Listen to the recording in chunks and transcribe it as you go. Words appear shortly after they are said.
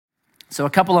So a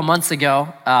couple of months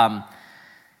ago,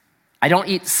 I don't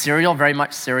eat very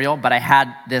much cereal, but I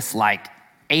had this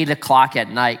 8 o'clock at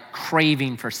night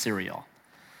craving for cereal.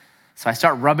 So I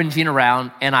start rummaging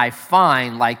around and I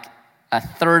find a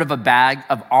third of a bag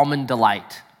of Almond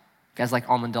Delight. You guys like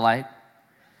Almond Delight?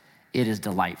 It is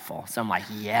delightful. So I'm like,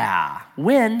 yeah,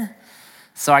 win.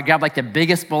 So I grabbed the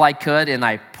biggest bowl I could and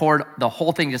I poured the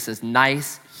whole thing, just this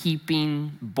nice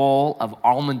heaping bowl of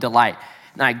Almond Delight.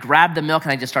 And I grabbed the milk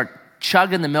and I just start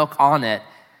chugging the milk on it,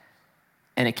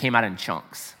 and it came out in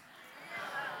chunks.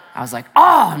 I was like,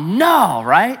 oh no,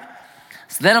 right?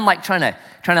 So then I'm trying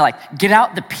to get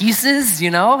out the pieces,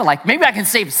 maybe I can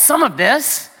save some of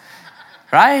this,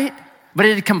 right? But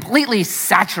it had completely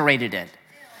saturated it.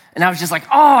 And I was just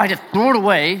I just threw it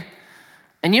away.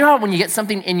 And you know how when you get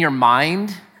something in your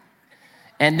mind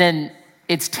and then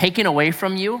it's taken away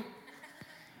from you,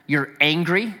 you're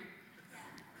angry?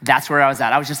 That's where I was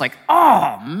at. I was just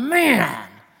oh man,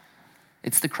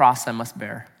 it's the cross I must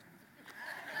bear.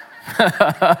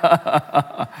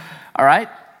 All right,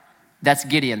 that's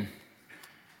Gideon.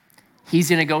 He's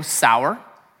gonna go sour,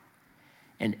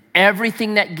 and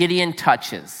everything that Gideon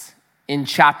touches in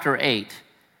chapter 8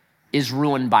 is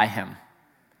ruined by him.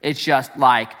 It's just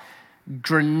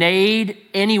grenade.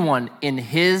 Anyone in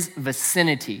his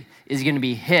vicinity is gonna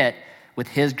be hit with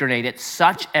his grenade. It's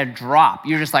such a drop.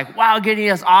 You're just wow,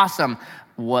 Gideon is awesome.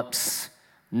 Whoops,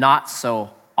 not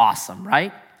so awesome,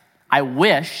 right? I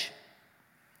wish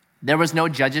there was no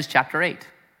Judges chapter 8.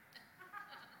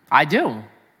 I do,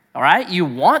 all right? You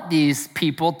want these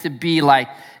people to be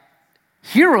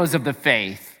heroes of the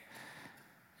faith,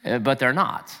 but they're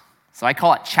not. So I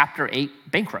call it chapter 8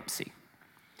 bankruptcy.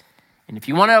 And if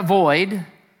you want to avoid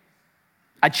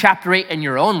a chapter 8 in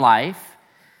your own life,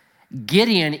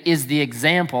 Gideon is the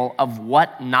example of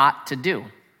what not to do.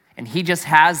 And he just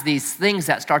has these things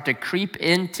that start to creep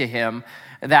into him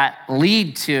that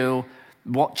lead to,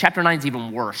 chapter 9 is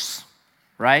even worse,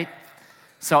 right?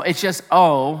 So it's just,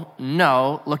 oh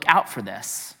no, look out for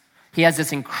this. He has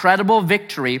this incredible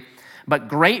victory, but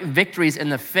great victories in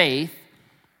the faith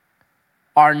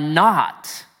are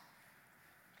not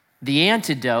the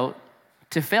antidote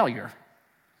to failure.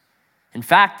 In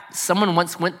fact, someone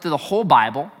once went through the whole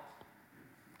Bible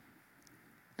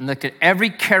and looked at every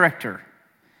character,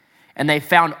 and they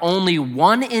found only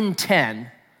 1 in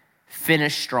 10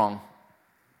 finished strong.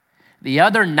 The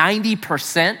other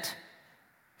 90%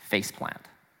 faceplant.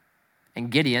 And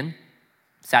Gideon,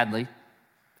 sadly,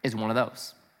 is one of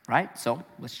those, right? So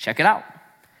let's check it out.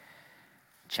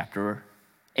 Chapter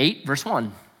 8, verse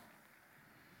 1.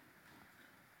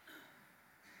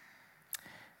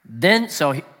 Then,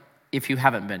 so if you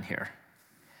haven't been here,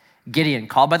 Gideon,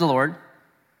 called by the Lord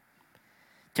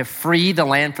to free the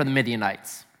land from the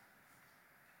Midianites.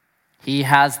 He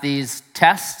has these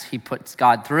tests he puts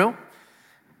God through.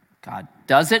 God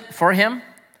does it for him.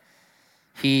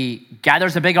 He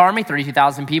gathers a big army,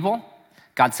 32,000 people.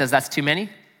 God says that's too many.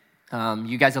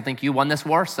 You guys don't think you won this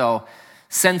war, so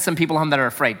send some people home that are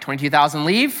afraid. 22,000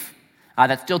 leave.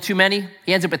 That's still too many.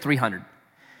 He ends up with 300.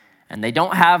 And they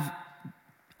don't have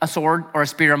a sword or a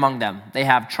spear among them. They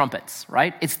have trumpets,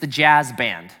 right? It's the jazz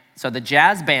band. So the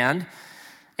jazz band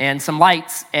and some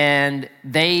lights, and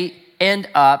they end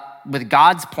up with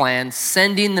God's plan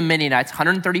sending the Midianites,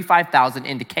 135,000,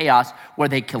 into chaos where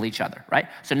they kill each other, right?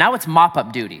 So now it's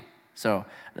mop-up duty. So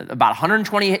about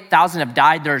 128,000 have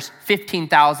died. There's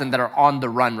 15,000 that are on the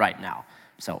run right now.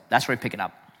 So that's where we pick it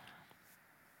up.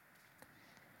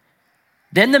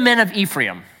 Then the men of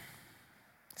Ephraim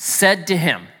said to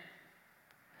him,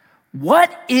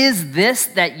 "What is this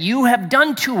that you have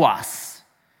done to us?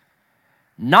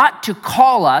 Not to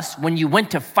call us when you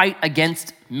went to fight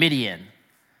against Midian."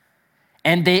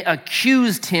 And they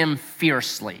accused him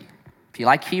fiercely. If you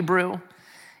like Hebrew,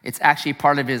 it's actually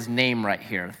part of his name right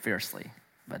here, fiercely,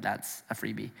 but that's a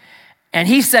freebie. And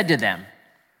he said to them,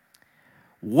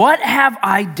 "What have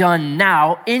I done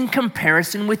now in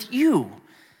comparison with you?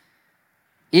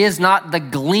 Is not the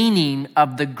gleaning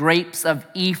of the grapes of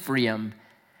Ephraim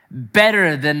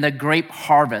better than the grape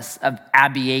harvest of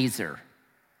Abiezer?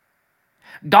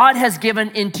 God has given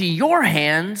into your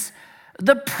hands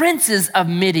the princes of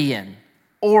Midian,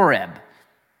 Oreb,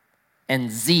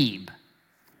 and Zeb.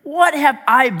 What have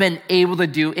I been able to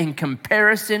do in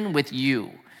comparison with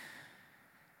you?"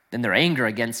 Then their anger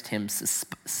against him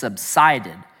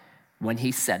subsided when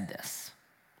he said this.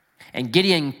 And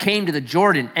Gideon came to the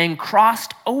Jordan and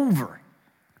crossed over,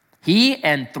 he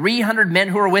and 300 men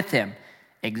who were with him,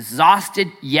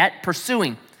 exhausted yet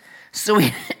pursuing. So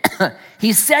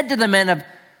he said to the men of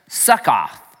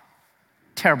Succoth,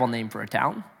 terrible name for a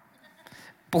town,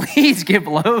 "Please give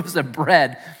loaves of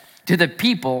bread to the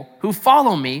people who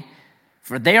follow me,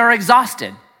 for they are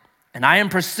exhausted, and I am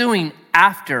pursuing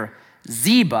after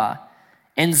Zebah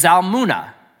and Zalmunna,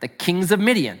 the kings of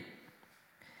Midian.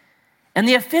 And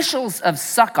the officials of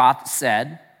Succoth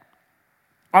said,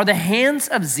 are the hands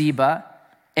of Zebah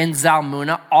and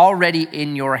Zalmunna already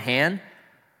in your hand,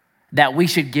 that we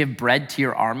should give bread to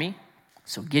your army?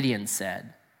 So Gideon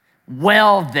said,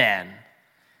 well then,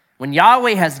 when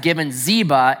Yahweh has given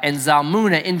Zebah and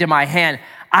Zalmunna into my hand,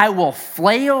 I will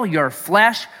flail your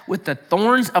flesh with the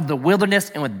thorns of the wilderness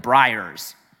and with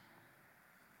briars.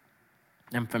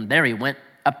 And from there he went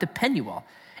up to Penuel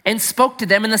and spoke to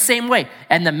them in the same way.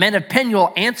 And the men of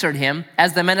Penuel answered him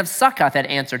as the men of Succoth had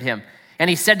answered him. And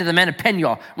he said to the men of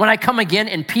Penuel, when I come again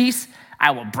in peace,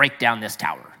 I will break down this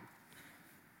tower.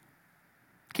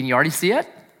 Can you already see it?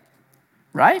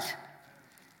 Right?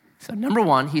 So number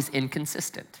one, he's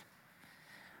inconsistent.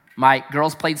 My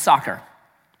girls played soccer.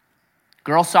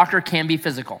 Girls soccer can be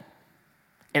physical.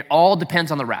 It all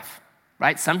depends on the ref,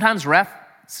 right? Sometimes refs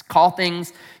call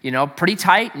things, pretty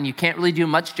tight and you can't really do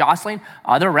much jostling.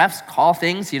 Other refs call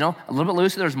things, a little bit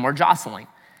looser, there's more jostling.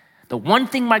 The one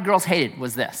thing my girls hated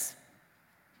was this,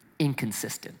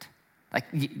 inconsistent. Like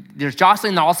there's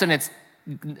jostling and all of a sudden it's,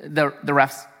 the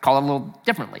refs call it a little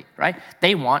differently, right?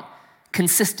 They want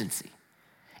consistency.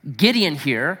 Gideon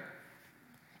here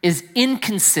is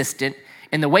inconsistent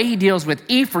in the way he deals with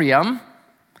Ephraim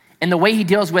and the way he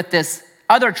deals with this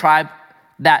other tribe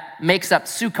that makes up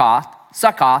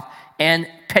Succoth and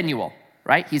Penuel,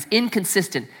 right? He's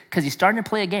inconsistent because he's starting to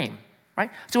play a game,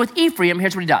 right? So with Ephraim,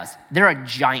 here's what he does. They're a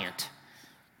giant.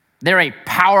 They're a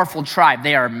powerful tribe.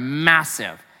 They are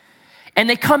massive. And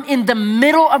they come in the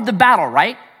middle of the battle,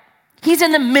 right? He's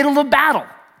in the middle of battle.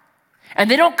 And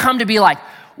they don't come to be like,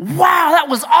 wow, that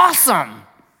was awesome.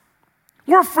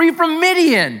 We're free from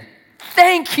Midian.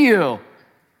 Thank you.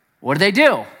 What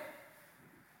do?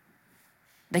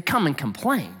 They come and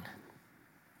complain.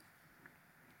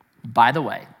 By the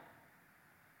way,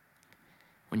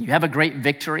 when you have a great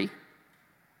victory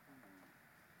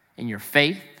in your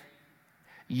faith,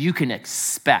 you can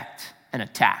expect an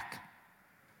attack.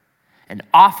 And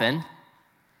often,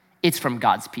 it's from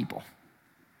God's people.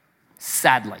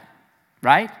 Sadly,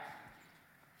 right?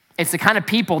 It's the kind of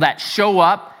people that show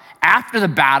up after the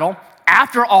battle,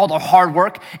 after all the hard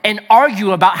work, and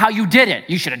argue about how you did it.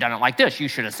 You should have done it like this. You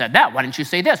should have said that. Why didn't you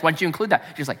say this? Why didn't you include that?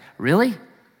 You're just like, really?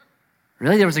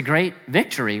 Really, there was a great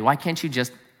victory. Why can't you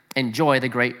just enjoy the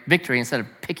great victory instead of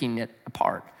picking it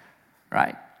apart,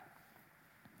 right?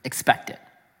 Expect it.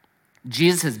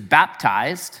 Jesus is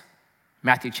baptized,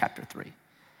 Matthew chapter 3.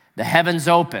 The heavens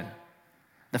open.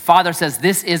 The Father says,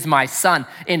 this is my Son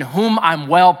in whom I'm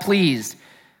well pleased,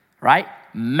 right?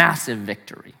 Massive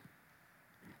victory.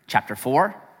 Chapter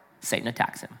 4, Satan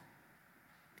attacks him.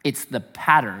 It's the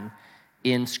pattern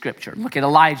in Scripture. Look at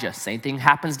Elijah. Same thing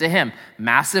happens to him.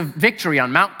 Massive victory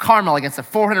on Mount Carmel against the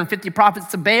 450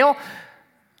 prophets of Baal.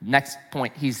 Next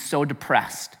point, he's so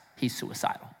depressed, he's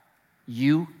suicidal.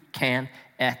 You can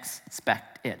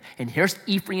expect it. And here's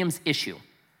Ephraim's issue.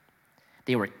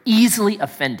 They were easily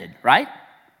offended, right?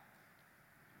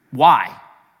 Why?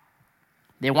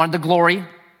 They wanted the glory.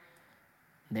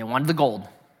 They wanted the gold.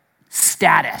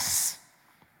 Status.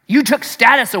 You took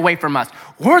status away from us.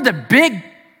 We're the big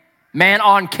man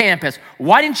on campus.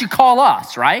 Why didn't you call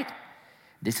us, right?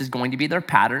 This is going to be their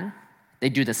pattern. They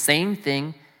do the same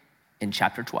thing in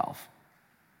chapter 12.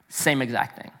 Same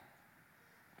exact thing.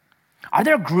 Are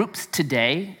there groups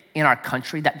today in our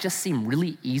country that just seem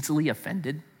really easily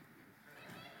offended?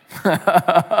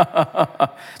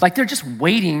 Like they're just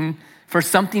waiting for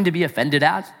something to be offended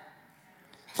at.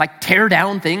 Like tear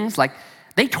down things. Like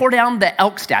they tore down the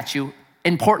elk statue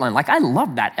in Portland. Like I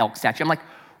love that elk statue. I'm like,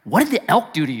 what did the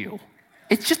elk do to you?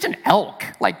 It's just an elk.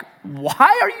 Like,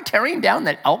 why are you tearing down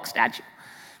that elk statue?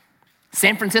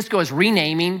 San Francisco is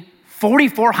renaming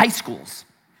 44 high schools.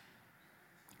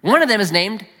 One of them is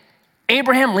named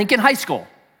Abraham Lincoln High School.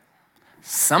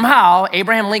 Somehow,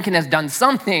 Abraham Lincoln has done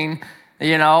something,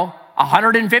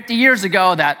 150 years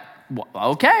ago that,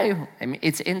 okay, I mean,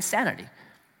 it's insanity.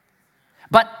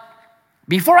 But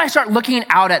before I start looking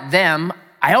out at them,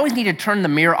 I always need to turn the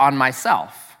mirror on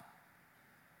myself.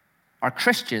 Are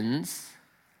Christians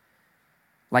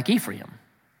like Ephraim?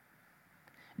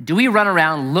 Do we run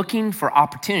around looking for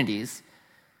opportunities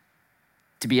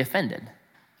to be offended?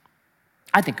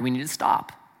 I think we need to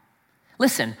stop.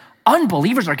 Listen,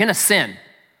 unbelievers are gonna sin.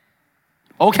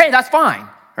 Okay, that's fine,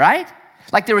 right?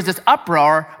 Like there was this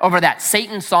uproar over that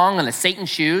Satan song and the Satan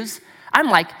shoes. I'm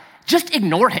like, just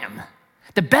ignore him.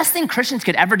 The best thing Christians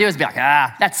could ever do is be like,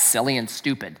 that's silly and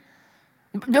stupid.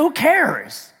 Who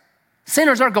cares?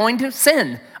 Sinners are going to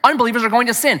sin. Unbelievers are going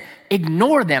to sin.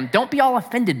 Ignore them. Don't be all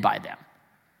offended by them,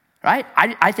 right?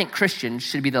 I think Christians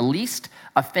should be the least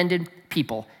offended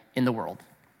people in the world.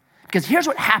 Because here's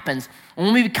what happens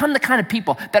when we become the kind of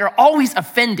people that are always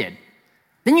offended.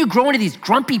 Then you grow into these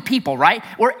grumpy people, right?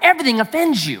 Where everything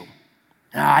offends you.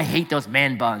 I hate those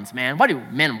man buns, man. Why do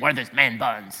men wear those man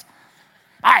buns?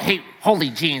 I hate holy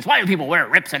jeans. Why do people wear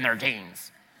rips in their jeans?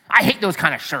 I hate those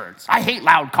kind of shirts. I hate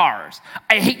loud cars.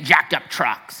 I hate jacked up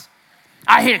trucks.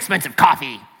 I hate expensive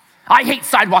coffee. I hate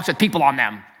sidewalks with people on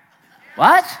them.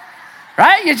 What?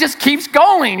 Right? It just keeps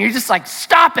going. You're just like,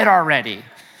 stop it already.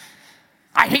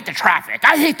 I hate the traffic.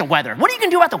 I hate the weather. What are you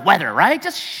going to do about the weather, right?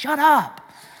 Just shut up.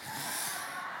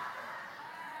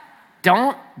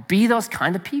 Don't be those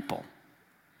kind of people,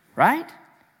 right?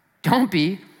 Don't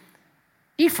be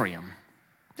Ephraim.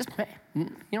 Just,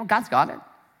 God's got it.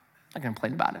 Not going to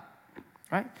complain about it,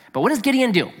 right? But what does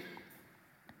Gideon do?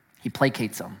 He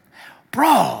placates them.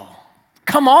 Bro,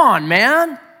 come on,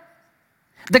 man.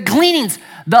 The gleanings,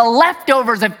 the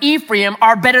leftovers of Ephraim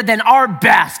are better than our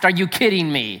best. Are you kidding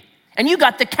me? And you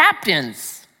got the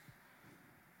captains,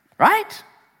 right?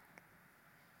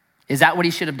 Is that what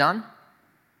he should have done?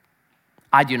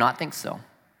 I do not think so.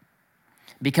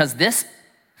 Because this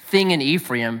thing in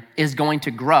Ephraim is going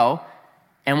to grow.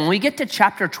 And when we get to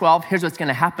chapter 12, here's what's going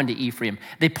to happen to Ephraim.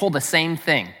 They pull the same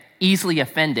thing, easily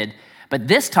offended. But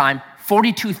this time,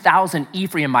 42,000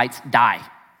 Ephraimites die.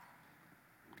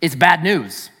 It's bad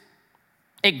news.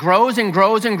 It grows and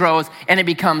grows and grows, and it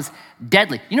becomes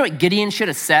deadly. You know what Gideon should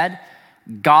have said?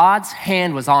 God's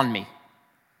hand was on me.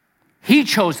 He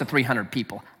chose the 300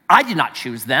 people. I did not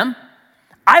choose them.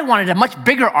 I wanted a much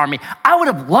bigger army. I would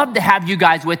have loved to have you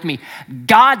guys with me.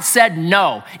 God said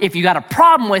no. If you got a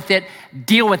problem with it,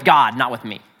 deal with God, not with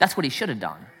me. That's what he should have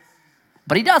done.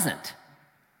 But he doesn't.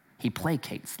 He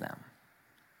placates them.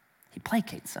 He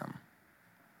placates them,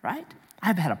 right?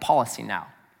 I've had a policy now.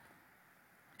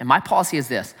 And my policy is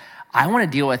this. I want to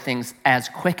deal with things as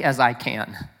quick as I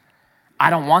can. I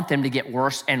don't want them to get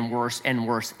worse and worse and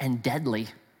worse and deadly,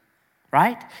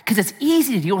 right? Because it's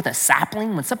easy to deal with a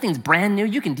sapling. When something's brand new,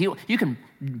 you can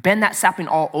bend that sapling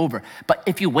all over. But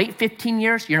if you wait 15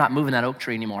 years, you're not moving that oak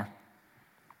tree anymore.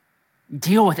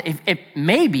 Deal with it.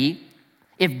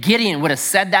 If Gideon would have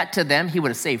said that to them, he would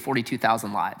have saved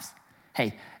 42,000 lives.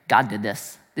 Hey, God did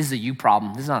this. This is a you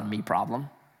problem. This is not a me problem.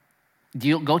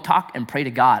 Go talk and pray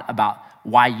to God about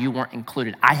why you weren't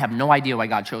included. I have no idea why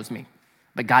God chose me.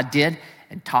 But God did,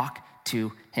 and talk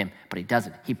to him. But he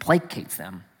doesn't. He placates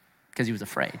them because he was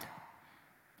afraid.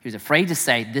 He was afraid to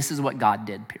say, this is what God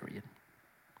did, period.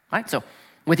 Right? So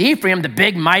with Ephraim, the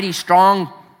big, mighty,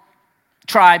 strong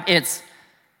tribe, it's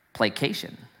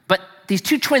placation. But these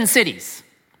two twin cities,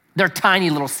 they're tiny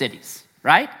little cities,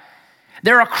 right?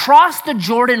 They're across the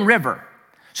Jordan River.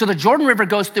 So the Jordan River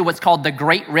goes through what's called the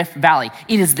Great Rift Valley.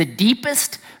 It is the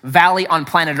deepest valley on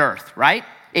planet Earth, right?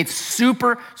 It's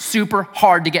super, super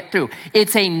hard to get through.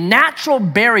 It's a natural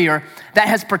barrier that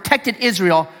has protected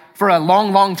Israel for a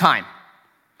long, long time.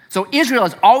 So Israel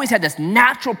has always had this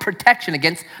natural protection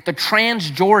against the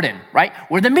Transjordan, right?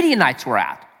 Where the Midianites were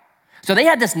at. So they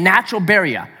had this natural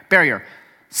barrier.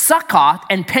 Succoth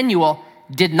and Penuel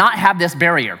did not have this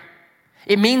barrier.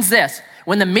 It means this.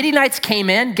 When the Midianites came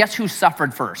in, guess who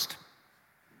suffered first?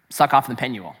 Succoth and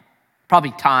Penuel.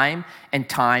 Probably time and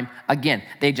time again.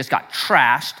 They just got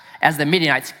trashed as the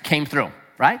Midianites came through,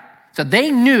 right? So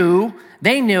they knew,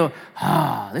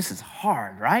 this is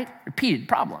hard, right? Repeated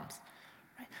problems.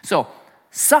 So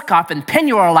Succoth and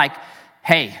Penuel are like,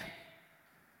 hey,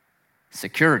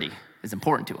 security is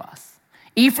important to us.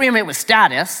 Ephraim, it was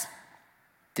status.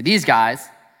 To these guys,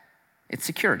 it's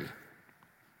security.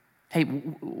 Hey,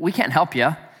 we can't help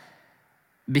you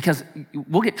because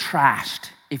we'll get trashed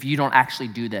if you don't actually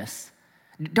do this.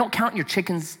 Don't count your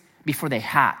chickens before they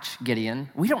hatch, Gideon.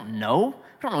 We don't know.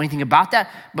 We don't know anything about that,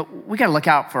 but we got to look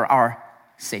out for our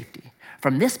safety.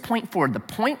 From this point forward, the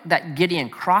point that Gideon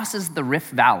crosses the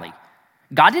Rift Valley,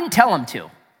 God didn't tell him to,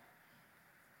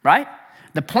 right?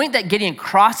 The point that Gideon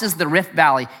crosses the Rift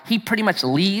Valley, he pretty much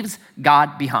leaves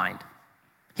God behind.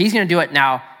 He's going to do it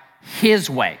now his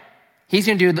way. He's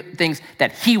going to do the things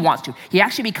that he wants to. He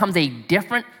actually becomes a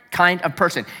different kind of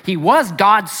person. He was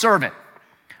God's servant,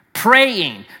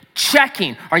 praying,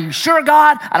 checking. Are you sure,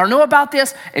 God? I don't know about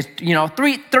this. It's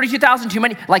 32,000 too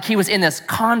many. Like he was in this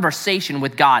conversation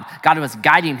with God. God was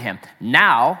guiding him.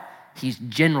 Now he's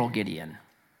General Gideon.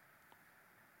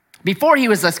 Before he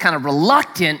was this kind of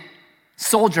reluctant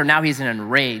soldier. Now he's an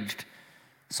enraged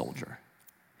soldier.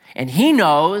 And he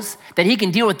knows that he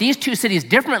can deal with these two cities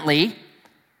differently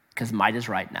because might is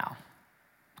right now.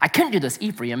 I couldn't do this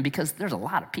Ephraim because there's a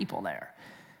lot of people there.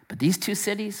 But these two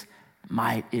cities,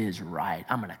 might is right.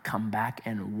 I'm going to come back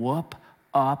and whoop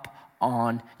up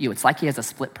on you. It's like he has a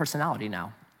split personality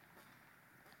now.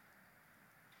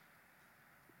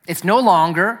 It's no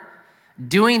longer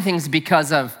doing things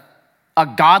because of a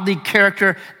godly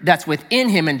character that's within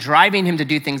him and driving him to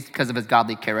do things because of his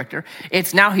godly character.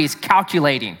 It's now he's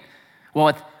calculating.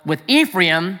 Well, with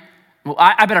Ephraim, well,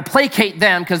 I better placate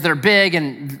them because they're big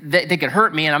and they could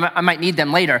hurt me and I might need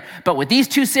them later. But with these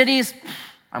two cities,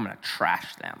 I'm going to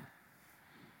trash them.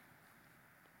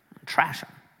 Trash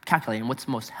them. Calculating what's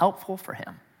most helpful for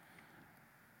him.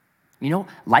 You know,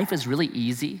 life is really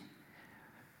easy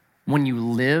when you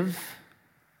live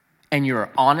and you're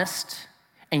honest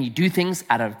and you do things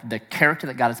out of the character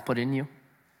that God has put in you.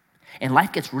 And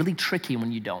life gets really tricky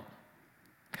when you don't.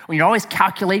 When you're always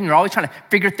calculating, you're always trying to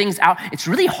figure things out, it's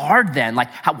really hard then. Like,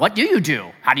 what do you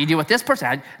do? How do you deal with this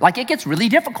person? It gets really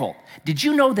difficult. Did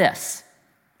you know this?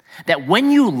 That when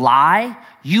you lie,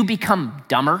 you become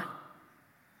dumber?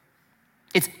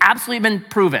 It's absolutely been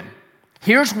proven.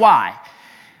 Here's why.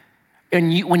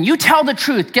 When you tell the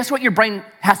truth, guess what your brain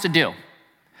has to do?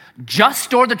 Just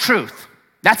store the truth.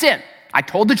 That's it. I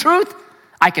told the truth.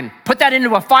 I can put that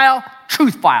into a file,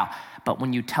 truth file. But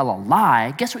when you tell a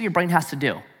lie, guess what your brain has to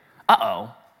do?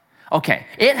 Okay,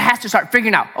 it has to start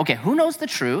figuring out, okay, who knows the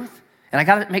truth? And I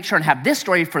gotta make sure and have this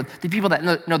story for the people that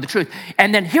know the truth.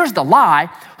 And then here's the lie.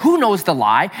 Who knows the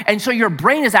lie? And so your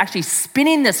brain is actually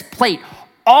spinning this plate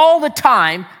all the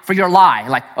time for your lie.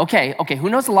 Like, okay, who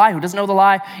knows the lie? Who doesn't know the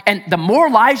lie? And the more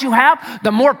lies you have,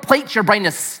 the more plates your brain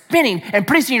is spinning. And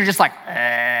pretty soon you're just like,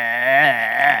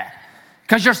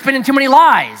 because you're spinning too many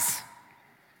lies.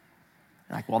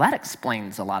 You're like, well, that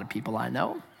explains a lot of people I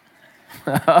know.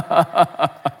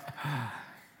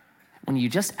 When you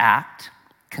just act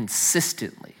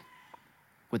consistently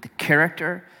with the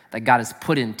character that God has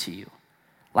put into you,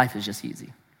 life is just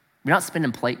easy. You're not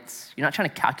spinning plates. You're not trying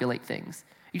to calculate things.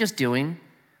 You're just doing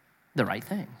the right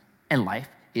thing. And life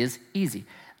is easy.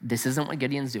 This isn't what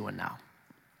Gideon's doing now.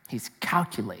 He's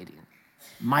calculating.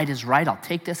 Might is right. I'll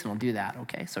take this and I'll do that.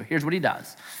 Okay, so here's what he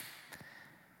does.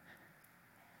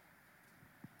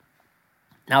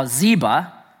 Now,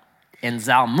 Zebah and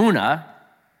Zalmunna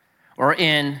were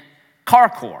in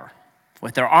Karkor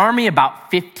with their army about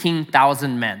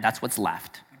 15,000 men. That's what's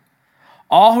left.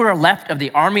 All who are left of the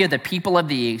army of the people of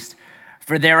the east,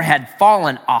 for there had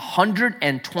fallen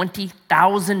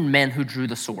 120,000 men who drew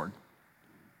the sword.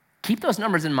 Keep those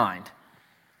numbers in mind.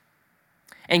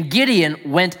 And Gideon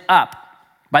went up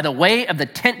by the way of the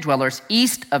tent dwellers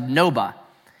east of Nobah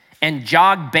and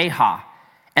Jogbehah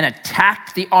and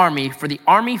attacked the army, for the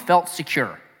army felt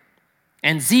secure.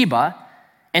 And Zebah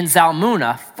and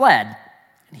Zalmunna fled,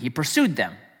 and he pursued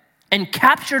them and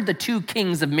captured the two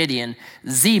kings of Midian,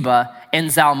 Zebah and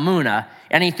Zalmunna,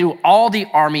 and he threw all the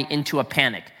army into a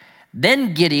panic.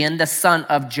 Then Gideon, the son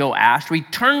of Joash,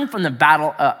 returned from the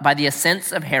battle by the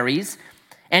ascents of Heres,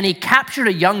 and he captured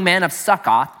a young man of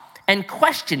Succoth and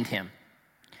questioned him.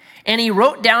 And he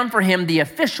wrote down for him the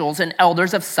officials and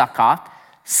elders of Succoth,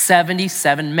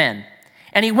 77 men.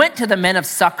 And he went to the men of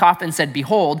Succoth and said,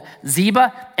 behold,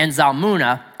 Zebah and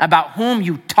Zalmunna, about whom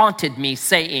you taunted me,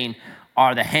 saying,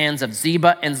 are the hands of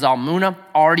Zebah and Zalmunna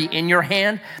already in your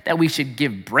hand, that we should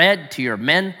give bread to your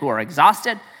men who are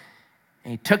exhausted?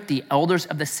 And he took the elders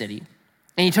of the city,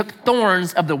 and he took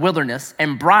thorns of the wilderness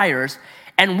and briars,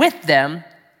 and with them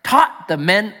taught the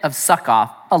men of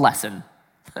Succoth a lesson.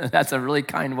 That's a really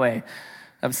kind way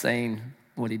of saying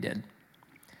what he did.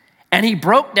 And he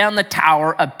broke down the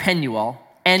tower of Penuel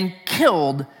and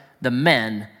killed the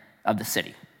men of the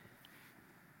city.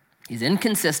 He's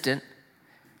inconsistent,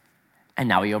 and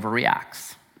now he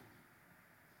overreacts.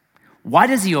 Why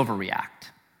does he overreact?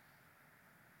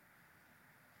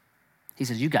 He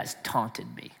says, you guys taunted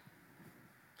me.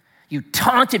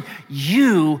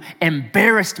 You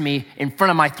embarrassed me in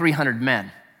front of my 300 men,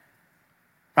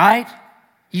 right?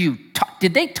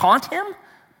 Did they taunt him?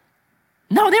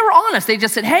 No, they were honest. They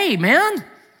just said, hey, man,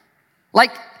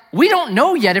 we don't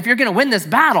know yet if you're going to win this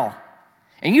battle.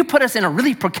 And you put us in a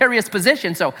really precarious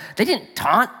position. So they didn't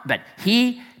taunt, but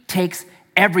he takes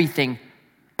everything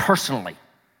personally.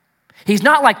 He's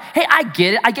not like, hey, I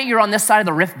get it. I get you're on this side of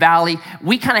the Rift Valley.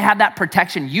 We kind of have that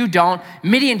protection. You don't.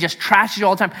 Midian just trashes you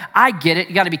all the time. I get it.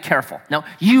 You got to be careful. No,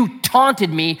 you taunted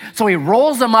me. So he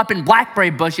rolls them up in blackberry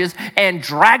bushes and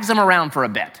drags them around for a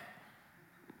bit.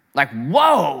 Like,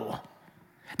 whoa.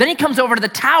 Then he comes over to the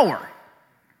tower.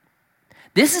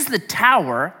 This is the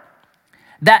tower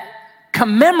that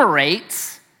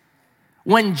commemorates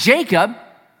when Jacob,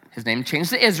 his name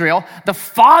changed to Israel, the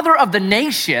father of the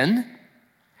nation,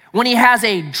 when he has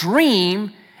a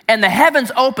dream and the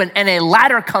heavens open and a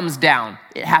ladder comes down.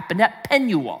 It happened at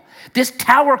Penuel. This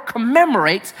tower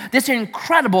commemorates this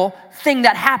incredible thing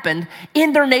that happened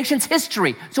in their nation's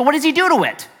history. So what does he do to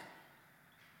it?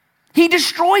 He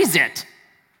destroys it,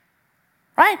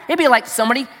 right? It'd be like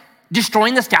somebody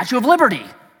destroying the Statue of Liberty,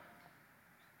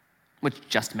 which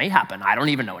just may happen. I don't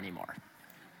even know anymore.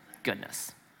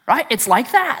 Goodness, right? It's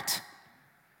like that.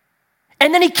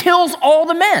 And then he kills all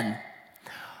the men.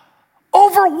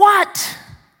 Over what?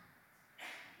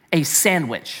 A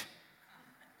sandwich,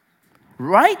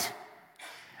 right?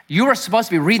 You are supposed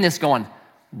to be reading this going,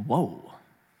 whoa,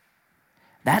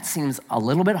 that seems a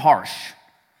little bit harsh.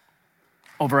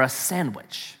 Over a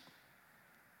sandwich.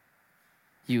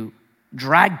 You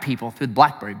drag people through the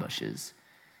blackberry bushes.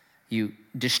 You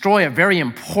destroy a very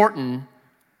important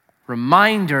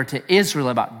reminder to Israel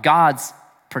about God's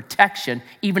protection,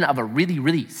 even of a really,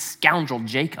 really scoundrel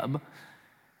Jacob.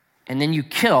 And then you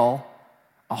kill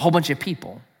a whole bunch of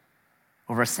people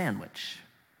over a sandwich.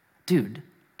 Dude,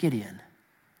 Gideon,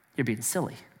 you're being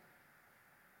silly.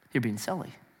 You're being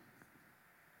silly.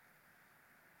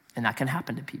 And that can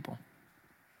happen to people.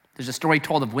 There's a story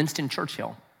told of Winston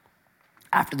Churchill.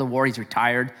 After the war, he's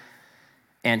retired,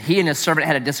 and he and his servant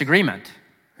had a disagreement.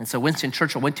 And so Winston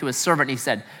Churchill went to his servant and he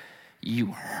said, "You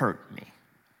hurt me."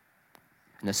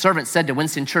 And the servant said to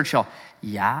Winston Churchill,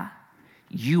 "Yeah,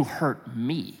 you hurt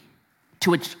me."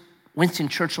 To which Winston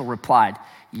Churchill replied,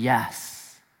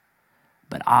 "Yes,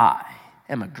 but I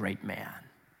am a great man."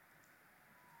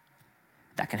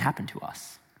 That can happen to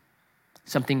us.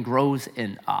 Something grows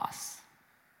in us,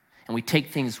 and we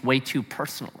take things way too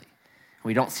personally.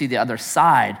 We don't see the other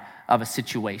side of a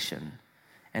situation,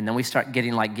 and then we start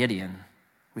getting like Gideon.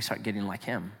 We start getting like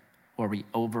him, or we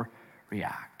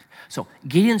overreact. So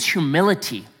Gideon's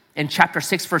humility in chapter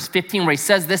 6, verse 15, where he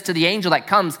says this to the angel that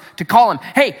comes to call him,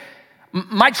 "Hey,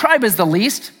 my tribe is the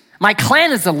least, my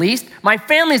clan is the least, my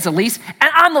family is the least, and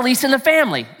I'm the least in the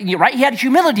family." Right? He had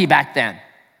humility back then.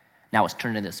 Now it's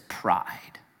turned into this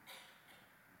pride.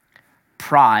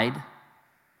 Pride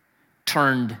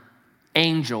turned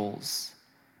angels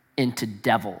into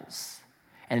devils.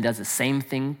 And it does the same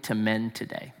thing to men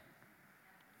today.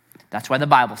 That's why the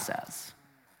Bible says,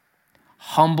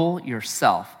 humble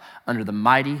yourself under the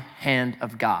mighty hand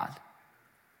of God,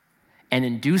 and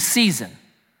in due season,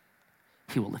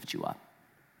 he will lift you up.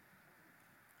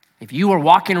 If you are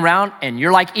walking around and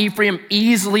you're like Ephraim,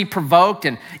 easily provoked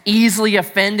and easily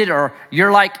offended, or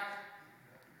you're like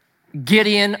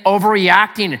Gideon,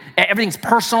 overreacting, everything's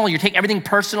personal, you take everything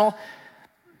personal,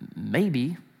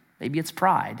 maybe it's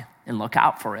pride, and look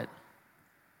out for it.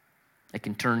 It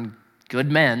can turn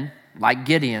good men like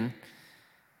Gideon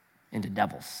into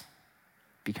devils.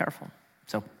 Be careful.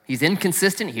 So he's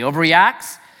inconsistent, he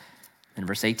overreacts. In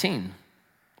verse 18.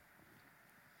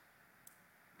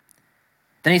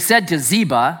 Then he said to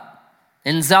Zebah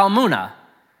and Zalmunna,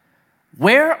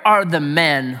 "Where are the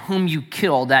men whom you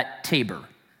killed at Tabor?"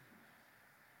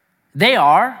 They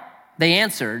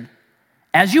answered,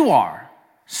 "As you are,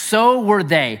 so were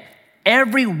they.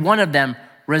 Every one of them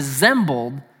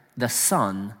resembled the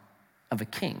son of a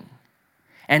king."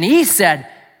 And he said,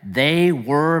 "They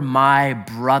were my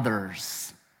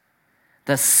brothers,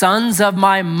 the sons of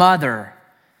my mother.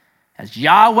 As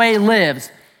Yahweh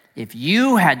lives, if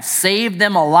you had saved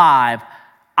them alive,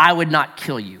 I would not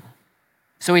kill you."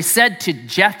 So he said to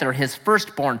Jether, his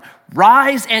firstborn,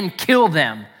 "Rise and kill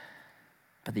them."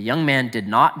 But the young man did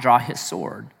not draw his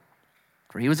sword,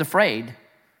 for he was afraid,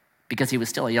 because he was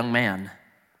still a young man.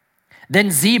 Then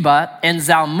Zebah and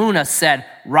Zalmunna said,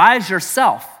 "Rise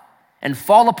yourself and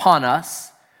fall upon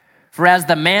us, for as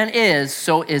the man is,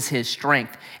 so is his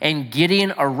strength." And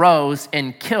Gideon arose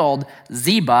and killed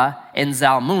Zebah and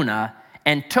Zalmunna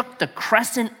and took the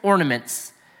crescent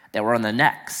ornaments that were on the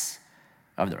necks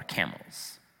of their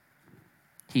camels.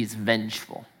 He's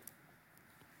vengeful.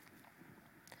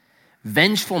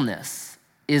 Vengefulness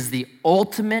is the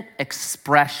ultimate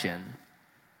expression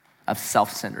of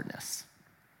self-centeredness.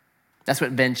 That's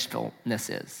what vengefulness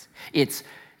is. It's,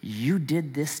 you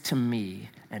did this to me,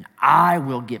 and I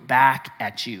will get back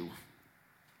at you.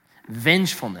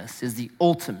 Vengefulness is the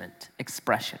ultimate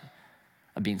expression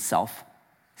of being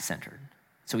self-centered.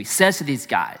 So he says to these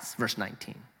guys, verse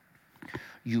 19,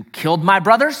 "You killed my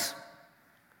brothers,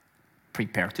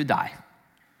 prepare to die."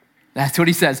 That's what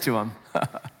he says to them,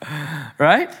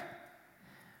 right?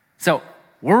 So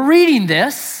we're reading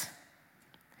this,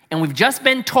 and we've just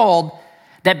been told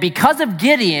that because of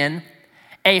Gideon,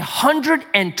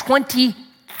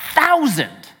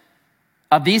 120,000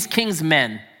 of these king's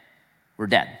men were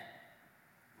dead.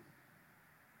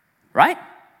 Right?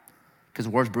 Because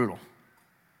war's brutal.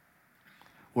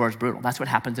 war is brutal. That's what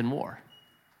happens in war.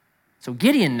 So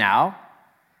Gideon now,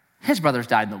 his brothers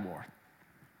died in the war.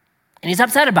 And he's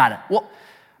upset about it. Well,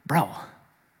 bro,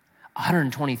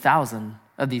 120,000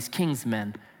 of these king's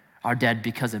men are dead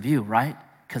because of you, right?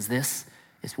 Because this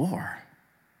is war.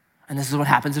 And this is what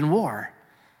happens in war.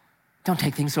 Don't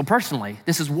take things so personally.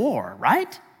 This is war,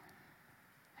 right?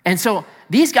 And so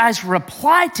these guys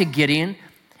reply to Gideon,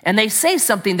 and they say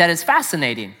something that is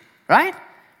fascinating, right?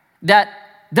 That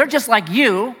they're just like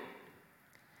you.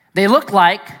 They look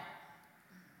like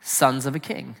sons of a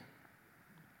king.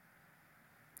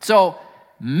 So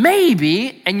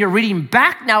maybe, and you're reading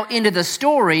back now into the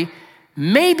story,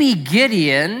 maybe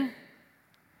Gideon,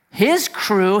 his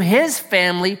crew, his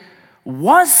family,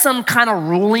 was some kind of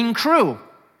ruling crew.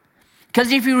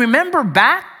 Because if you remember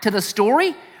back to the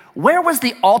story, where was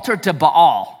the altar to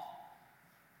Baal?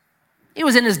 It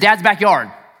was in his dad's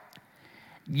backyard.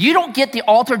 You don't get the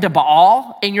altar to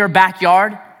Baal in your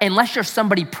backyard unless you're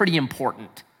somebody pretty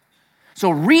important.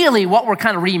 So really what we're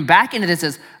kind of reading back into this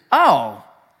is,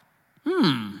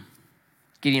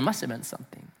 Gideon must have meant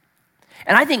something.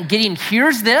 And I think Gideon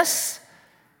hears this,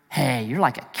 hey, you're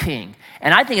like a king.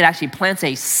 And I think it actually plants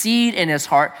a seed in his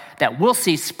heart that we'll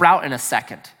see sprout in a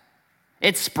second.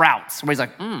 It sprouts, where he's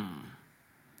like,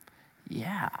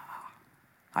 yeah,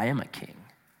 I am a king.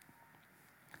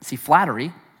 See,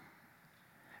 flattery,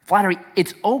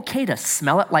 it's okay to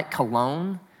smell it like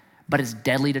cologne, but it's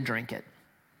deadly to drink it.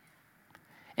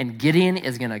 And Gideon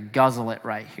is gonna guzzle it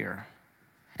right here.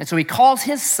 And so he calls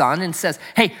his son and says,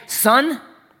 hey, son,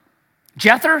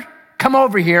 Jether, come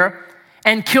over here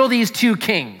and kill these 2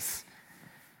 kings.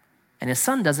 And his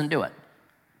son doesn't do it.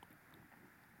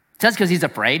 It says because he's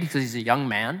afraid, because he's a young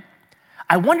man.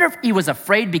 I wonder if he was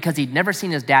afraid because he'd never seen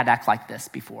his dad act like this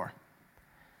before.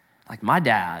 Like, my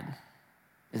dad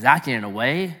is acting in a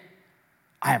way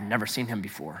I have never seen him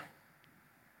before.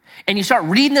 And you start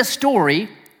reading this story,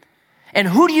 and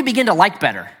who do you begin to like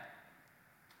better?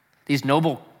 These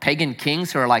noble pagan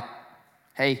kings who are like,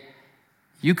 hey,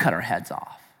 you cut our heads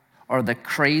off. Or the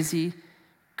crazy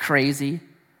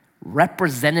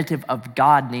representative of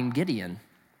God named Gideon,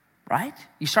 right?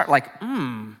 You start like,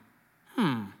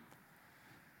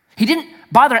 He didn't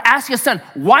bother asking his son,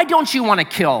 why don't you want to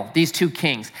kill these 2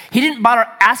 kings? He didn't bother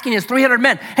asking his 300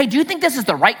 men, hey, do you think this is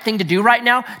the right thing to do right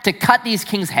now, to cut these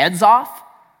kings' heads off?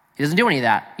 He doesn't do any of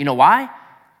that. You know why?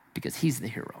 Because he's the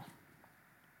hero.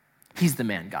 He's the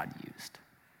man God used.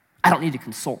 I don't need to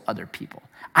consult other people.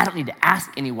 I don't need to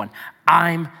ask anyone.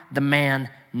 I'm the man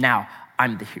now.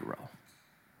 I'm the hero.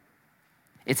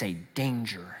 It's a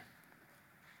danger,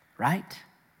 right?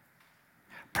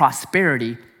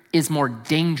 Prosperity is more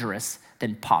dangerous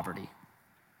than poverty.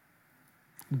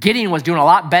 Gideon was doing a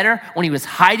lot better when he was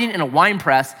hiding in a wine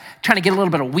press trying to get a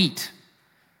little bit of wheat.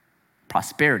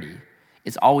 Prosperity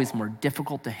is always more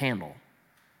difficult to handle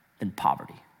than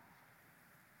poverty.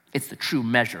 It's the true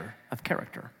measure of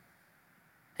character.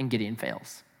 And Gideon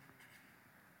fails.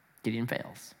 Gideon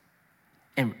fails.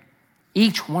 And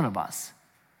each one of us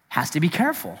has to be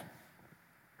careful,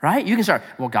 right? You can start,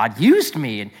 well, God used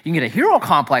me, and you can get a hero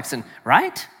complex, and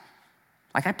right?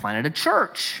 Like I planted a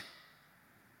church.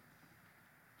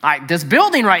 This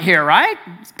building right here, right?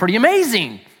 It's pretty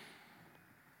amazing.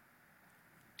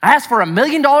 I asked for $1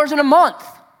 million in a month.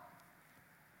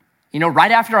 You know,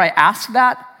 right after I asked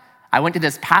that, I went to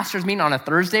this pastor's meeting on a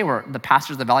Thursday where the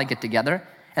pastors of the valley get together.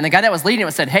 And the guy that was leading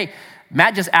it said, hey,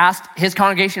 Matt just asked his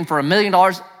congregation for $1 million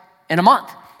in a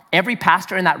month. Every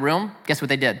pastor in that room, guess what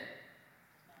they did?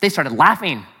 They started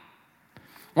laughing.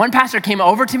 One pastor came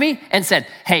over to me and said,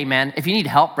 hey man, if you need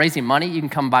help raising money, you can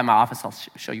come by my office, I'll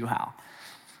show you how.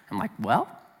 I'm like, well,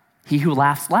 he who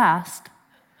laughs last,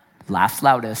 laughs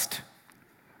loudest,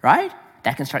 right?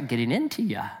 That can start getting into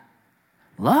you.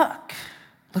 Look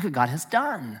what God has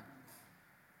done.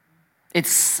 It's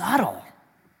subtle.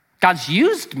 God's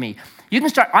used me. You can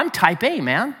start, I'm type A,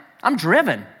 man. I'm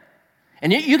driven.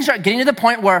 And you can start getting to the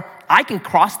point where I can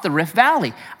cross the Rift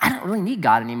Valley. I don't really need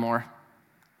God anymore.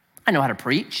 I know how to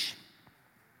preach.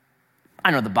 I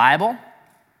know the Bible.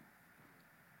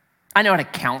 I know how to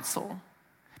counsel.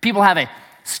 People have a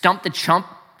stump the chump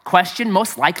question.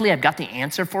 Most likely I've got the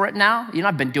answer for it now. You know,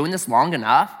 I've been doing this long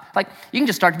enough. Like, you can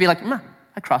just start to be like,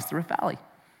 I crossed the Rift Valley.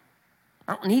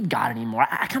 I don't need God anymore.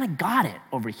 I kind of got it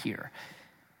over here.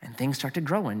 And things start to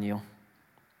grow in you.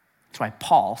 That's why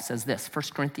Paul says this,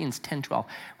 1 Corinthians 10:12.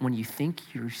 When you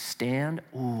think you stand,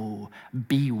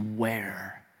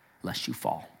 beware lest you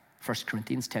fall. 1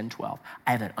 Corinthians 10:12.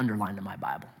 I have that underlined in my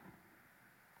Bible.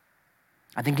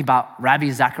 I'm thinking about Ravi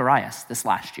Zacharias this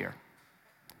last year.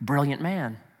 Brilliant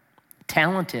man,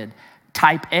 talented,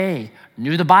 Type A,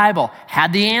 knew the Bible,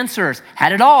 had the answers,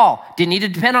 had it all, didn't need to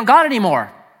depend on God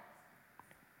anymore.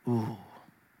 Ooh.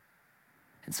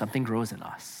 And something grows in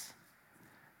us.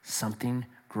 Something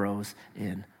grows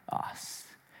in us.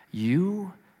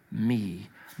 You, me,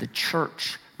 the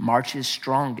church marches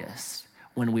strongest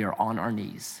when we are on our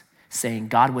knees, saying,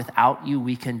 God, without you,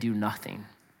 we can do nothing.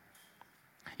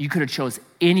 You could have chose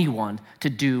anyone to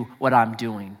do what I'm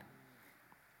doing.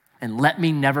 And let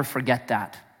me never forget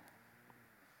that.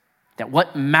 That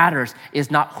what matters is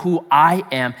not who I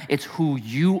am, it's who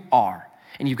you are.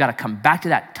 And you've got to come back to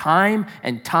that time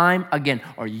and time again,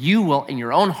 or you will in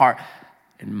your own heart.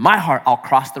 In my heart, I'll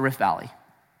cross the Rift Valley.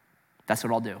 That's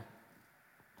what I'll do.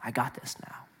 I got this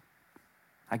now.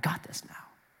 I got this now.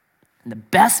 And the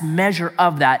best measure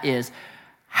of that is,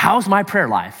 how's my prayer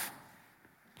life?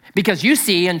 Because you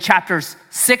see in chapters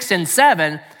 6 and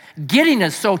 7, Gideon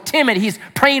is so timid, he's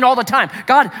praying all the time.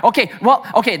 God, okay,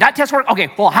 that test worked. Okay,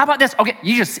 well, how about this? Okay,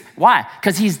 why?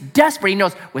 Because he's desperate. He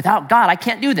knows, without God, I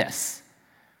can't do this.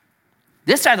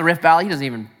 This side of the Rift Valley, he doesn't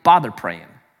even bother praying.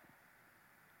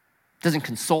 Doesn't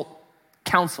consult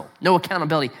counsel, no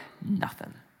accountability,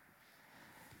 nothing.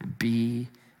 Be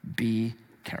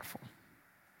careful.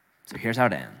 So here's how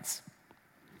it ends.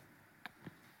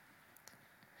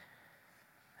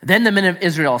 Then the men of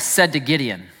Israel said to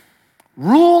Gideon,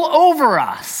 rule over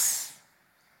us,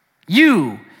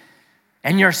 you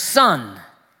and your son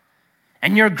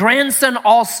and your grandson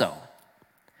also,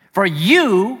 for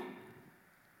you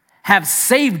have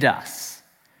saved us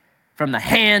from the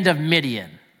hand of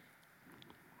Midian.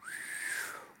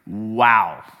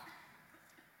 Wow.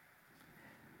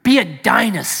 Be a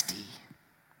dynasty.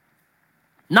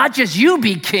 Not just you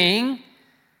be king,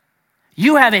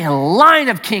 you have a line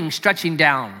of kings stretching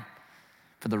down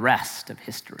for the rest of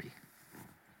history.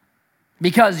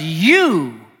 Because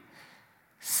you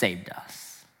saved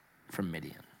us from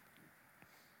Midian.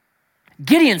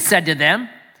 Gideon said to them,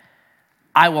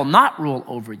 I will not rule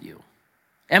over you,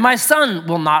 and my son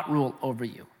will not rule over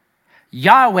you.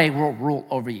 Yahweh will rule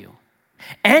over you.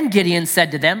 And Gideon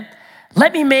said to them,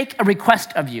 let me make a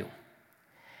request of you.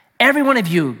 Every one of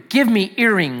you give me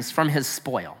earrings from his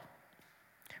spoil.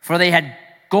 For they had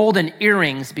golden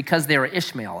earrings because they were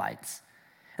Ishmaelites.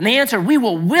 And they answered, we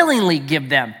will willingly give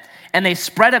them. And they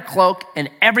spread a cloak, and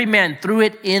every man threw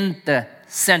it in the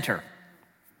center.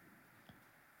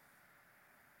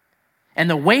 And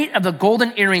the weight of the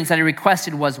golden earrings that he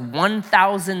requested was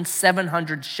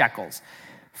 1,700 shekels,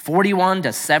 41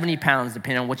 to 70 pounds,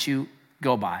 depending on what you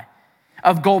go by,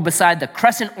 of gold, beside the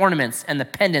crescent ornaments and the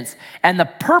pendants and the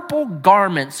purple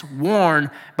garments worn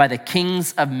by the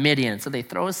kings of Midian. So they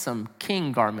throw some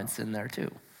king garments in there too.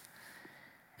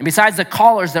 And besides the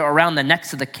collars that were around the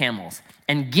necks of the camels.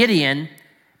 And Gideon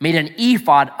made an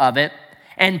ephod of it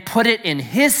and put it in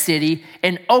his city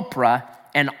in Ophrah,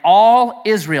 and all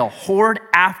Israel whored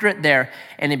after it there,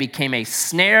 and it became a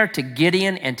snare to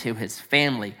Gideon and to his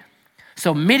family.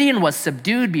 So Midian was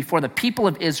subdued before the people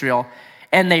of Israel,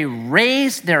 and they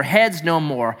raised their heads no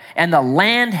more, and the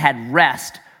land had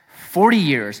rest 40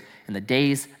 years in the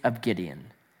days of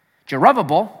Gideon.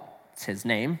 Jerubbaal, it's his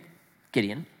name,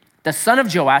 Gideon, the son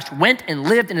of Joash, went and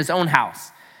lived in his own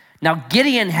house. Now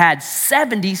Gideon had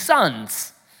 70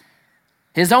 sons,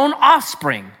 his own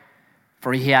offspring,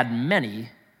 for he had many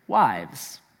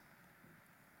wives.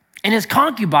 And his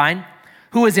concubine,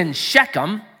 who was in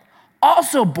Shechem,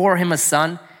 also bore him a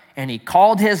son, and he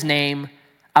called his name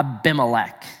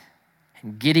Abimelech.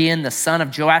 And Gideon, the son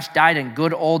of Joash, died in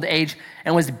good old age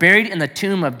and was buried in the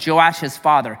tomb of Joash his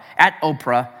father at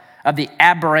Ophrah of the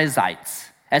Abiezrites.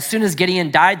 As soon as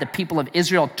Gideon died, the people of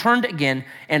Israel turned again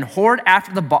and whored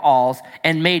after the Baals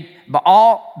and made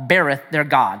Baal-berith their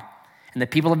god. And the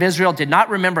people of Israel did not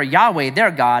remember Yahweh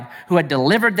their God, who had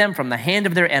delivered them from the hand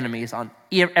of their enemies on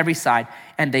every side.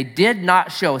 And they did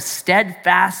not show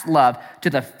steadfast love to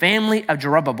the family of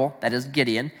Jerubbaal, that is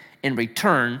Gideon, in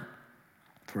return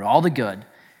for all the good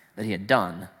that he had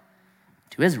done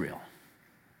to Israel.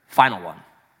 Final one.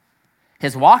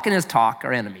 His walk and his talk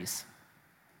are enemies.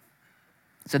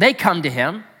 So they come to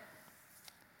him.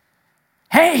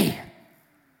 Hey,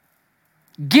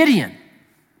 Gideon,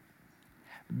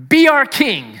 be our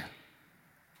king.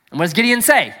 And what does Gideon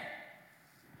say?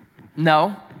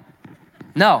 No,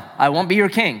 I won't be your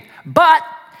king. But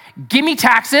give me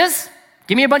taxes,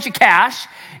 give me a bunch of cash,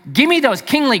 give me those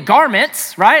kingly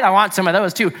garments, right? I want some of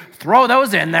those too. Throw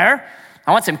those in there.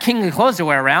 I want some kingly clothes to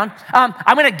wear around.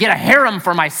 I'm gonna get a harem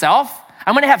for myself.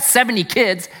 I'm gonna have 70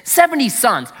 kids, 70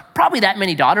 sons, probably that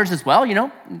many daughters as well,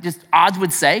 just odds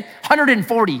would say.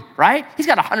 140, right? He's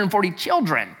got 140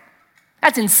 children.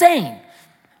 That's insane.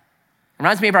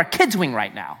 Reminds me of our kids' wing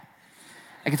right now.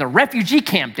 Like it's a refugee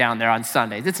camp down there on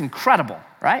Sundays. It's incredible,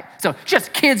 right? So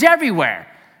just kids everywhere,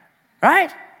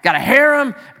 right? Got a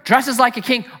harem, dresses like a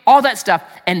king, all that stuff.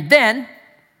 And then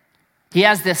he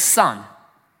has this son.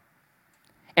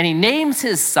 And he names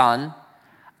his son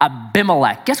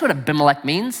Abimelech. Guess what Abimelech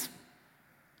means?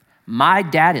 My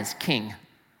dad is king.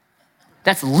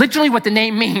 That's literally what the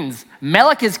name means.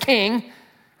 Melech is king,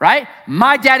 right?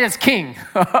 My dad is king.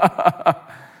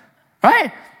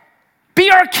 Right? Be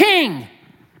our king.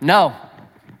 No.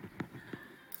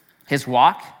 His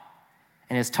walk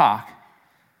and his talk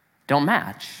don't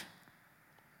match.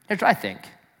 Here's what I think.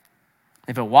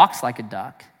 If it walks like a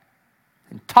duck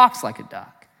and talks like a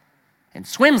duck and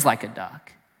swims like a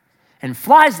duck and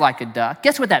flies like a duck,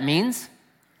 guess what that means?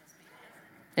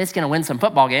 It's going to win some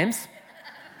football games.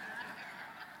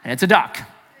 And it's a duck.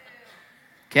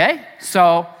 Okay?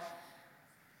 So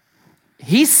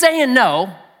he's saying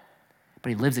no, but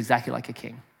he lives exactly like a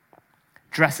king.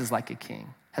 Dresses like a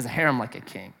king. Has a harem like a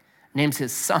king. Names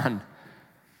his son,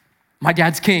 my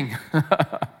dad's king.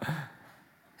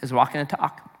 His walk and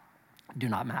talk do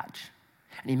not match.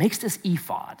 And he makes this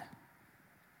ephod.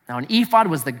 Now, an ephod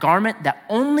was the garment that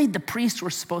only the priests were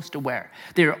supposed to wear.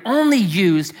 They were only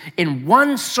used in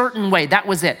one certain way. That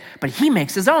was it. But he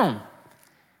makes his own.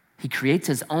 He creates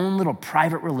his own little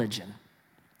private religion.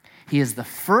 He is the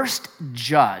first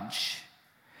judge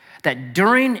that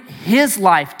during his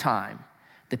lifetime,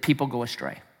 the people go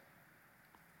astray.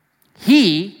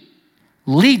 He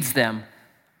leads them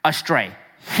astray.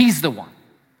 He's the one.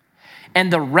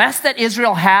 And the rest that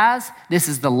Israel has, this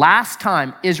is the last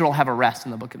time Israel have a rest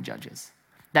in the book of Judges.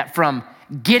 That from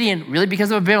Gideon, really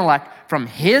because of Abimelech, from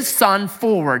his son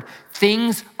forward,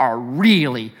 things are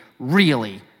really,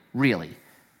 really, really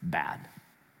bad.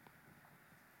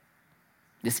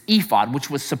 This ephod, which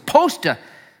was supposed to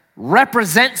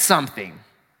represent something,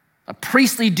 a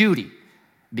priestly duty,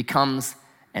 becomes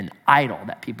an idol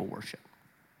that people worship.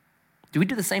 Do we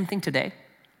do the same thing today?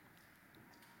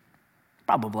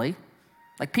 Probably.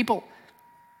 Like people,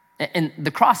 and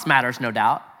the cross matters, no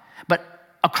doubt, but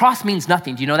a cross means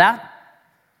nothing. Do you know that?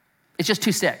 It's just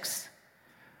 2 sticks.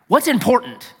 What's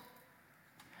important?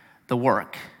 The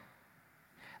work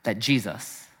that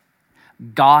Jesus,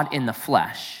 God in the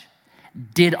flesh,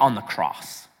 did on the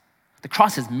cross. The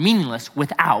cross is meaningless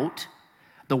without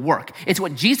the work. It's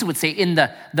what Jesus would say in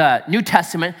the New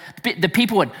Testament. The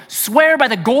people would swear by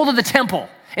the gold of the temple.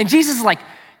 And Jesus is like,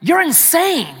 you're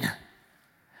insane.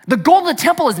 The gold of the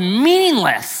temple is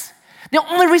meaningless. The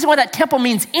only reason why that temple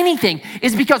means anything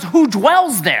is because who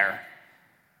dwells there?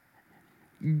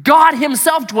 God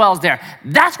himself dwells there.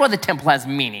 That's why the temple has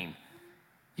meaning.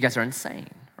 You guys are insane,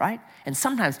 right? And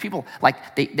sometimes people,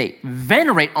 like, they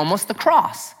venerate almost the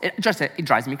cross. It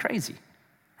drives me crazy,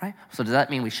 right? So does that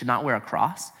mean we should not wear a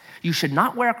cross? You should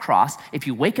not wear a cross if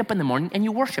you wake up in the morning and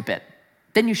you worship it.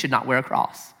 Then you should not wear a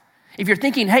cross. If you're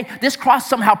thinking, hey, this cross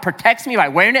somehow protects me by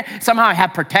wearing it, somehow I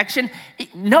have protection,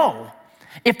 no.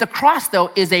 If the cross,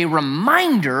 though, is a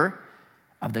reminder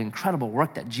of the incredible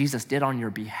work that Jesus did on your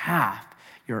behalf,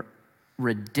 your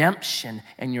redemption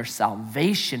and your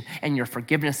salvation and your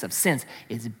forgiveness of sins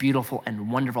is beautiful and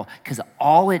wonderful because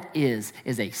all it is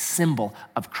a symbol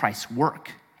of Christ's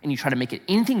work. And you try to make it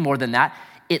anything more than that,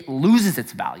 it loses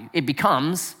its value. It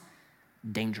becomes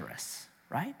dangerous,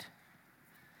 right?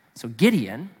 So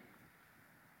Gideon,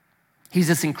 he's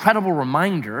this incredible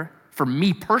reminder for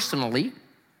me personally,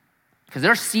 because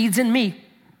there are seeds in me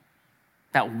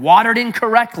that watered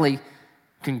incorrectly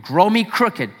can grow me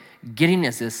crooked. Gideon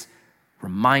is this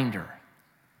reminder.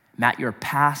 Matt, your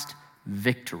past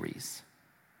victories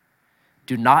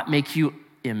do not make you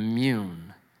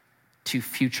immune to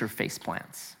future face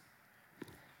plants.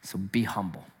 So be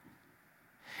humble.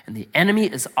 And the enemy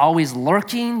is always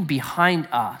lurking behind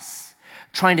us,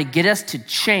 trying to get us to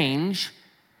change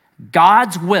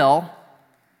God's will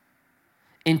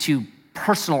into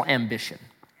personal ambition.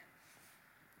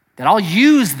 That I'll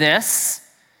use this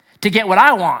to get what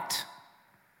I want.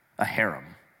 A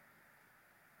harem,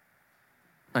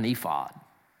 an ephod,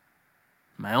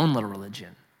 my own little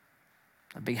religion,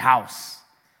 a big house.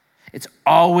 It's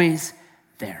always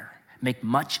there. Make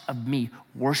much of me,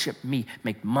 worship me,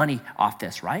 make money off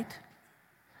this, right?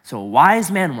 So a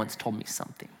wise man once told me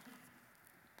something.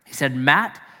 He said,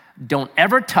 Matt, don't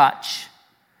ever touch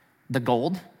the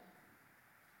gold,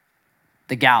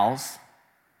 the gals,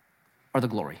 or the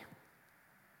glory.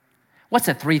 What's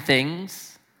the 3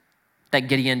 things that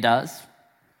Gideon does?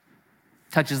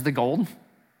 Touches the gold,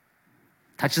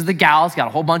 touches the gals, got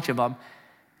a whole bunch of them,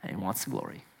 and he wants the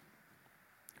glory.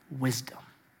 Wisdom.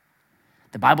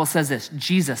 The Bible says this,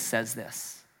 Jesus says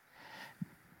this.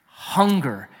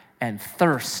 Hunger and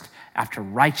thirst after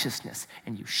righteousness,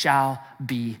 and you shall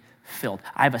be filled.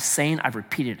 I have a saying, I've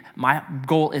repeated it. My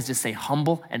goal is to stay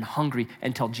humble and hungry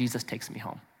until Jesus takes me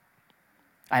home.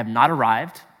 I have not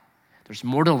arrived. There's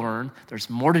more to learn. There's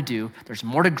more to do. There's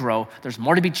more to grow. There's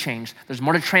more to be changed. There's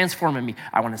more to transform in me.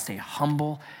 I want to stay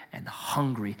humble and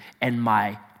hungry. And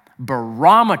my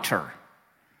barometer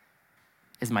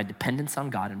is my dependence on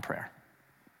God in prayer.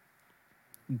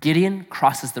 Gideon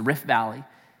crosses the Rift Valley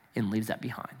and leaves that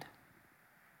behind.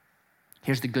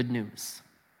 Here's the good news.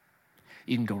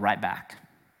 You can go right back.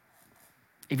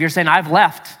 If you're saying, I've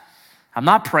left, I'm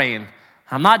not praying,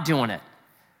 I'm not doing it.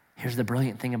 Here's the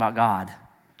brilliant thing about God.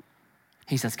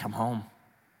 He says, come home.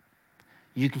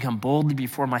 You can come boldly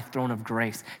before my throne of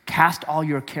grace. Cast all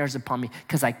your cares upon me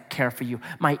because I care for you.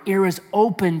 My ear is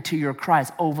open to your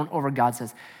cries. Over and over, God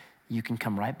says, you can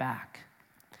come right back.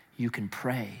 You can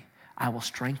pray. I will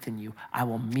strengthen you. I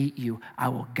will meet you. I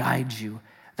will guide you.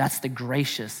 That's the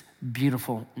gracious,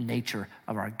 beautiful nature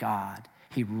of our God.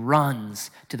 He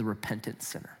runs to the repentant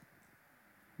sinner.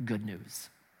 Good news.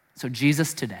 So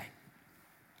Jesus today,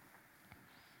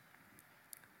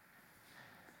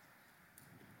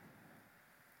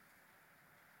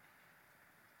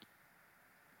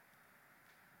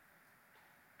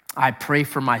 I pray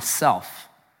for myself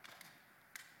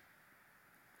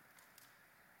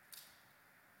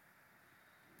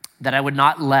that I would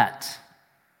not let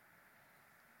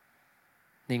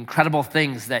the incredible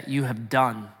things that you have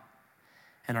done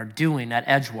and are doing at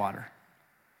Edgewater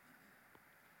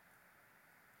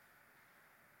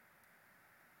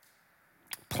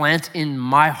plant in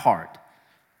my heart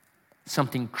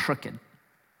something crooked.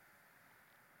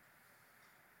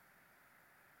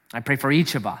 I pray for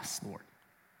each of us, Lord,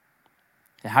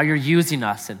 and how you're using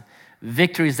us and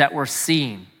victories that we're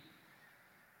seeing.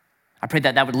 I pray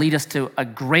that that would lead us to a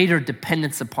greater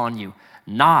dependence upon you,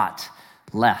 not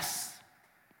less.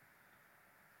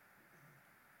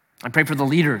 I pray for the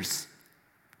leaders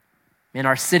in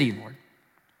our city, Lord,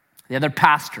 the other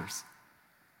pastors.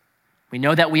 We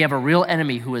know that we have a real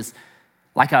enemy who is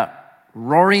like a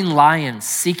roaring lion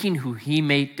seeking who he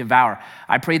may devour.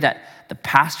 I pray that the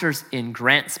pastors in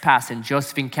Grants Pass, in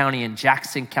Josephine County, in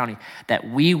Jackson County, that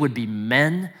we would be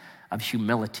men of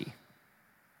humility.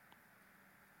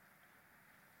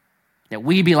 That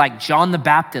we be like John the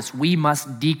Baptist, we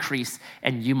must decrease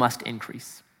and you must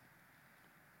increase.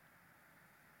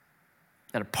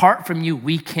 That apart from you,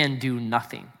 we can do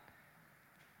nothing.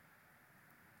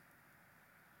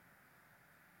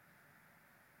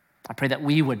 I pray that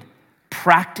we would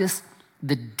practice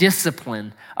the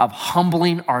discipline of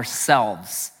humbling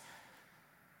ourselves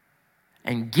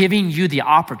and giving you the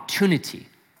opportunity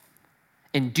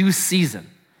in due season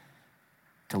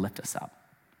to lift us up.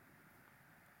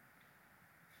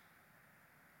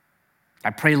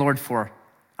 I pray, Lord, for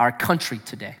our country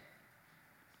today.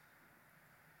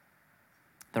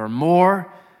 There are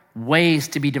more ways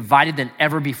to be divided than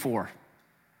ever before.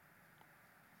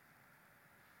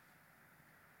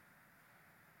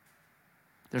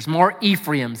 There's more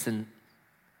Ephraims and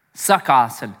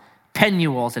Succoths and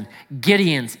Penuels and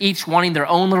Gideons, each wanting their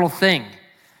own little thing.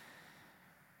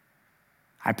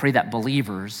 I pray that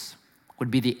believers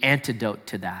would be the antidote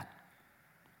to that.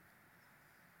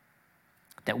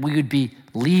 That we would be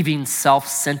leaving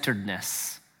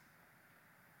self-centeredness,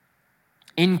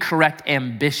 incorrect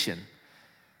ambition,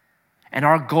 and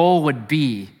our goal would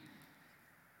be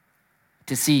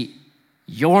to see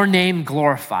your name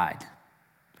glorified.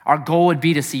 Our goal would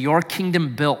be to see your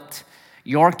kingdom built,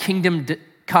 your kingdom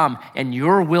come, and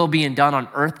your will being done on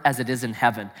earth as it is in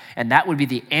heaven. And that would be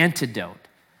the antidote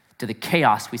to the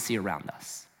chaos we see around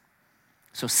us.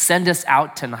 So send us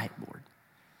out tonight, Lord,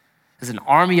 as an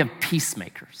army of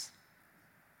peacemakers,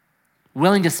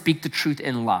 willing to speak the truth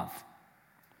in love,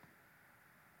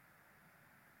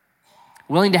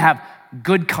 willing to have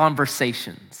good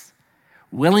conversations,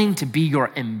 willing to be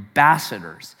your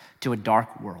ambassadors to a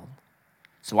dark world.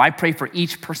 So I pray for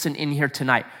each person in here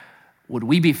tonight, would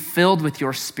we be filled with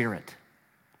your Spirit?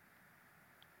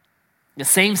 The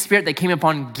same Spirit that came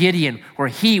upon Gideon, where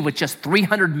he, with just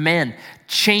 300 men,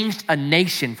 changed a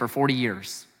nation for 40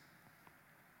 years.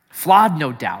 Flawed,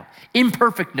 no doubt.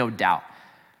 Imperfect, no doubt.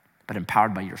 But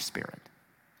empowered by your Spirit.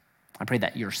 I pray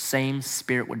that your same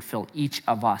Spirit would fill each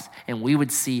of us, and we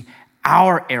would see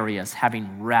our areas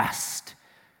having rest,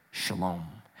 shalom.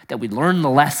 That we learn the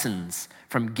lessons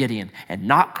from Gideon and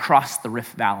not cross the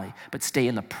Rift Valley, but stay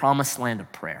in the promised land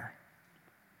of prayer.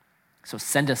 So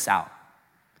send us out.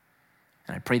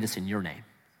 And I pray this in your name.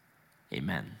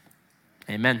 Amen.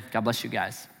 Amen. God bless you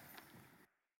guys.